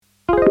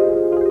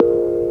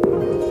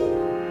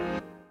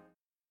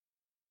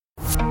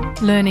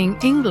Learning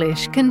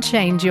English can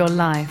change your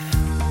life.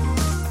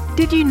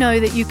 Did you know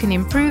that you can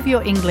improve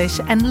your English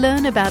and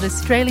learn about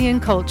Australian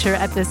culture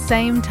at the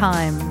same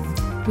time?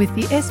 With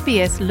the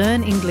SBS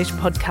Learn English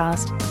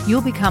podcast,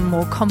 you'll become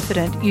more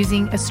confident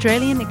using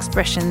Australian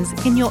expressions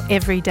in your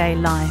everyday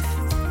life.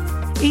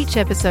 Each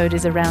episode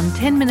is around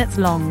 10 minutes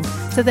long,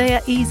 so they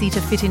are easy to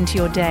fit into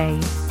your day.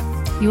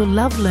 You'll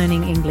love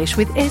learning English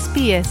with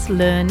SBS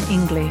Learn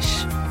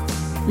English.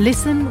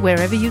 Listen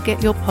wherever you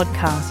get your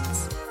podcasts.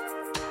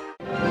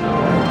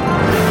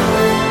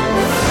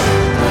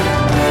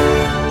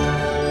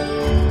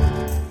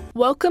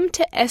 Welcome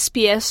to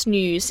SBS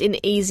News in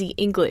Easy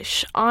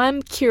English.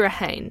 I'm Kira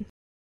Hain.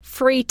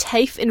 Free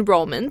TAFE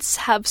enrolments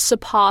have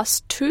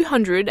surpassed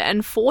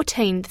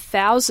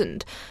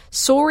 214,000,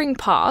 soaring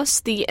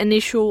past the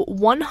initial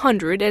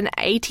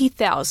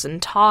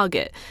 180,000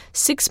 target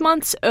 6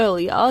 months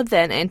earlier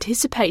than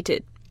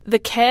anticipated. The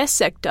care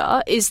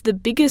sector is the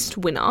biggest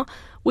winner,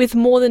 with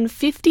more than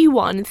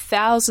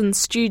 51,000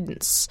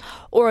 students,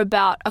 or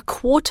about a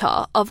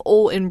quarter of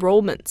all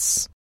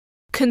enrolments.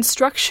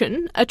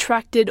 Construction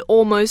attracted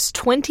almost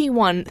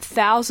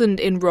 21,000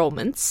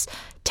 enrolments,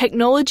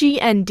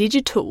 technology and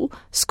digital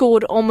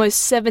scored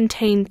almost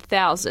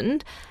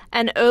 17,000,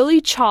 and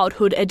early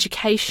childhood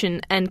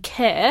education and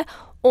care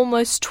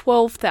almost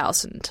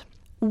 12,000.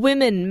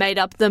 Women made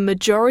up the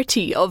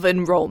majority of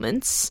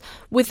enrolments,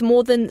 with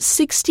more than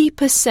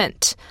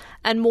 60%,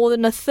 and more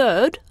than a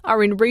third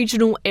are in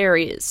regional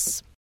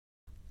areas.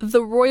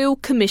 The Royal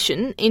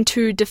Commission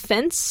into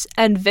Defence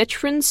and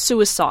Veterans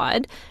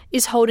Suicide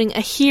is holding a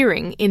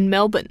hearing in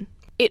Melbourne.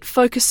 It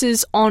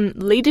focuses on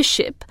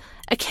leadership,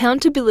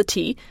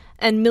 accountability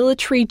and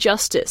military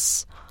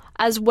justice,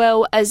 as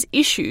well as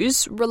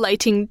issues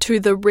relating to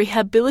the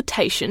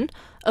rehabilitation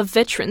of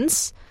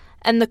veterans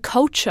and the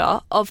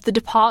culture of the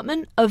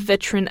Department of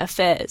Veteran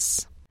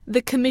Affairs.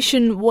 The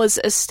Commission was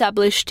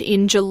established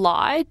in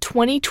July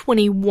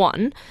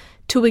 2021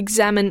 to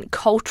examine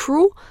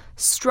cultural,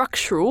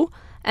 structural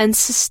and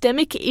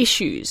systemic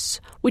issues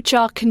which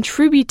are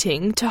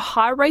contributing to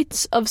high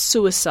rates of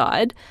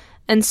suicide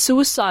and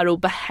suicidal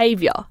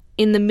behaviour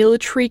in the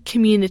military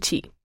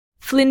community.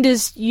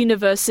 Flinders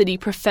University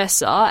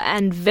professor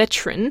and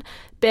veteran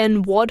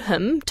Ben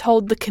Wadham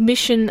told the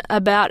Commission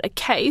about a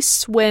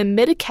case where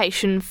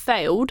medication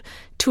failed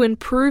to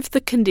improve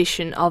the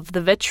condition of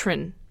the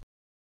veteran.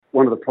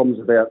 One of the problems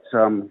about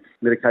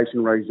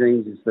medication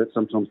regimes is that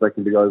sometimes they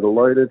can be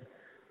overloaded,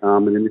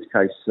 and in this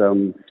case,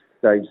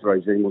 Dave's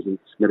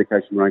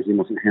medication regime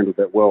wasn't handled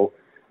that well,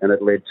 and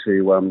it led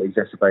to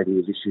exacerbating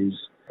his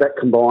issues. That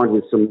combined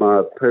with some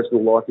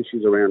personal life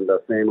issues around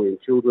family and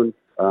children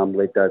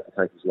led Dave to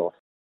take his life.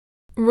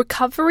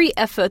 Recovery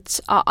efforts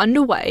are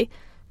underway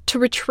to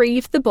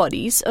retrieve the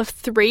bodies of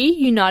 3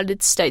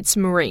 United States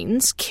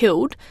Marines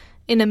killed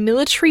in a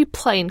military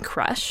plane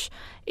crash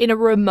in a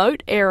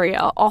remote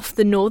area off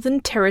the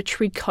Northern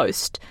Territory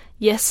coast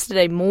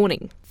yesterday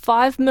morning.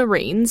 5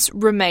 Marines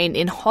remain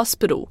in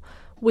hospital,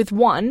 with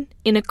 1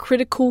 in a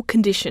critical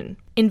condition.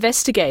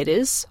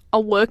 Investigators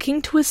are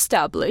working to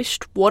establish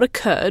what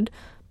occurred,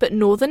 but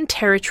Northern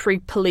Territory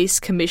Police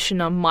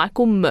Commissioner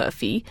Michael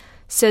Murphy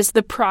says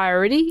the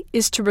priority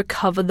is to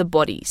recover the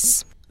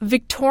bodies.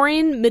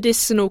 Victorian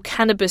medicinal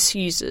cannabis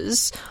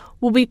users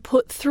will be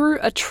put through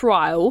a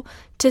trial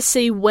to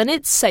see when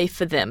it's safe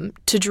for them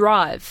to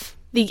drive.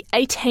 The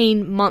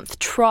 18-month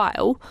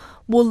trial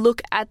will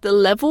look at the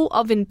level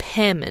of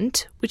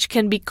impairment which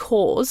can be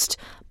caused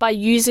by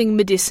using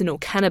medicinal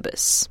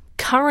cannabis.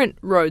 Current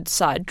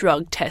roadside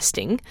drug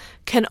testing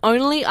can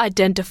only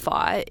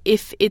identify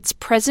if it's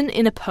present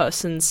in a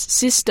person's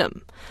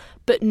system,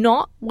 but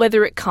not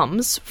whether it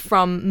comes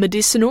from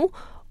medicinal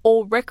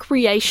or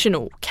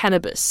recreational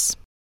cannabis.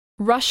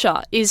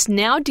 Russia is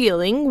now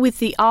dealing with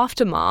the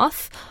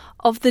aftermath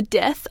of the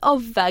death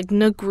of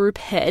Wagner Group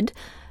head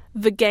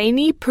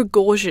Yevgeny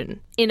Prigozhin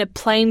in a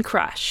plane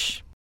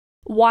crash.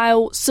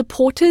 While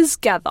supporters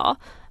gather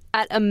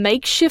at a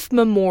makeshift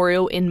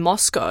memorial in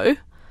Moscow,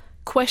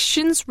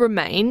 questions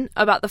remain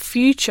about the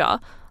future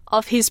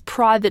of his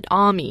private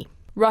army.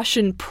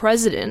 Russian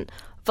President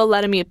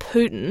Vladimir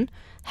Putin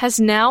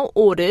has now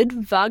ordered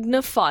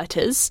Wagner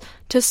fighters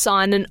to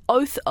sign an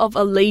oath of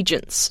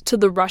allegiance to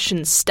the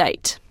Russian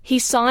state. He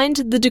signed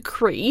the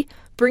decree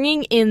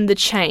bringing in the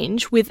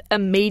change with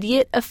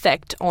immediate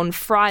effect on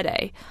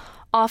Friday,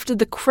 after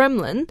the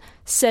Kremlin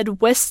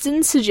said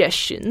Western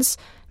suggestions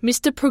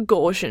Mr.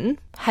 Prigozhin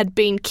had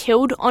been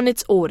killed on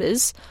its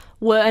orders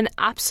were an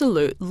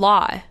absolute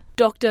lie.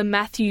 Dr.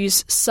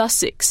 Matthews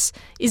Sussex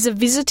is a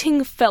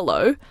visiting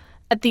fellow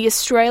at the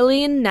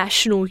Australian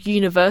National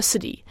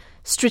University,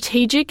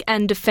 Strategic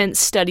and Defence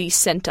Studies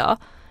Centre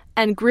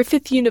and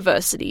Griffith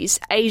University's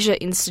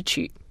Asia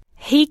Institute.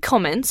 He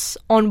comments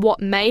on what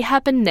may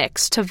happen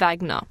next to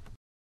Wagner.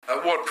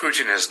 What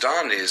Putin has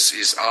done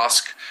is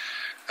ask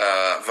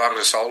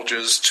Wagner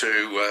soldiers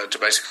to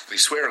basically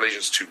swear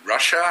allegiance to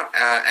Russia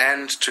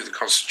and to the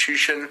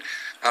Constitution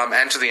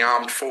and to the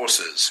armed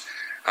forces.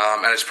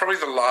 And it's probably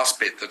the last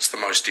bit that's the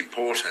most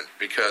important,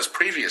 because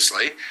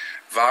previously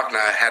Wagner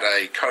had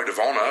a code of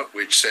honour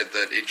which said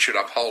that it should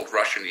uphold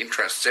Russian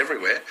interests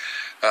everywhere,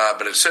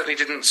 but it certainly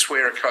didn't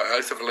swear an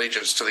oath of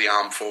allegiance to the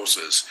armed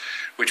forces,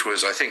 which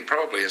was, I think,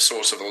 probably a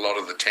source of a lot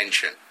of the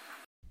tension.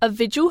 A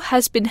vigil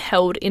has been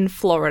held in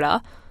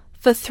Florida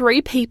for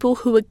 3 people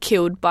who were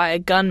killed by a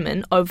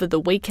gunman over the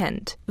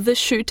weekend. The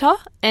shooter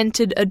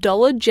entered a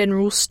Dollar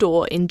General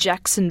store in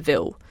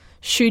Jacksonville,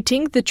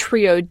 shooting the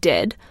trio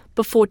dead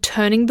before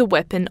turning the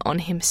weapon on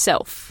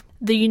himself.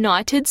 The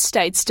United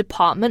States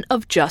Department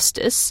of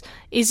Justice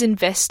is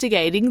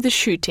investigating the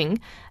shooting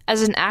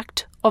as an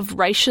act of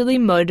racially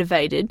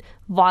motivated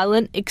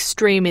violent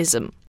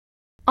extremism.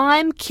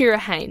 I'm Kira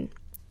Hain.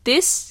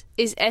 This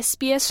is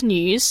SBS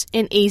News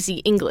in Easy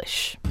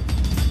English.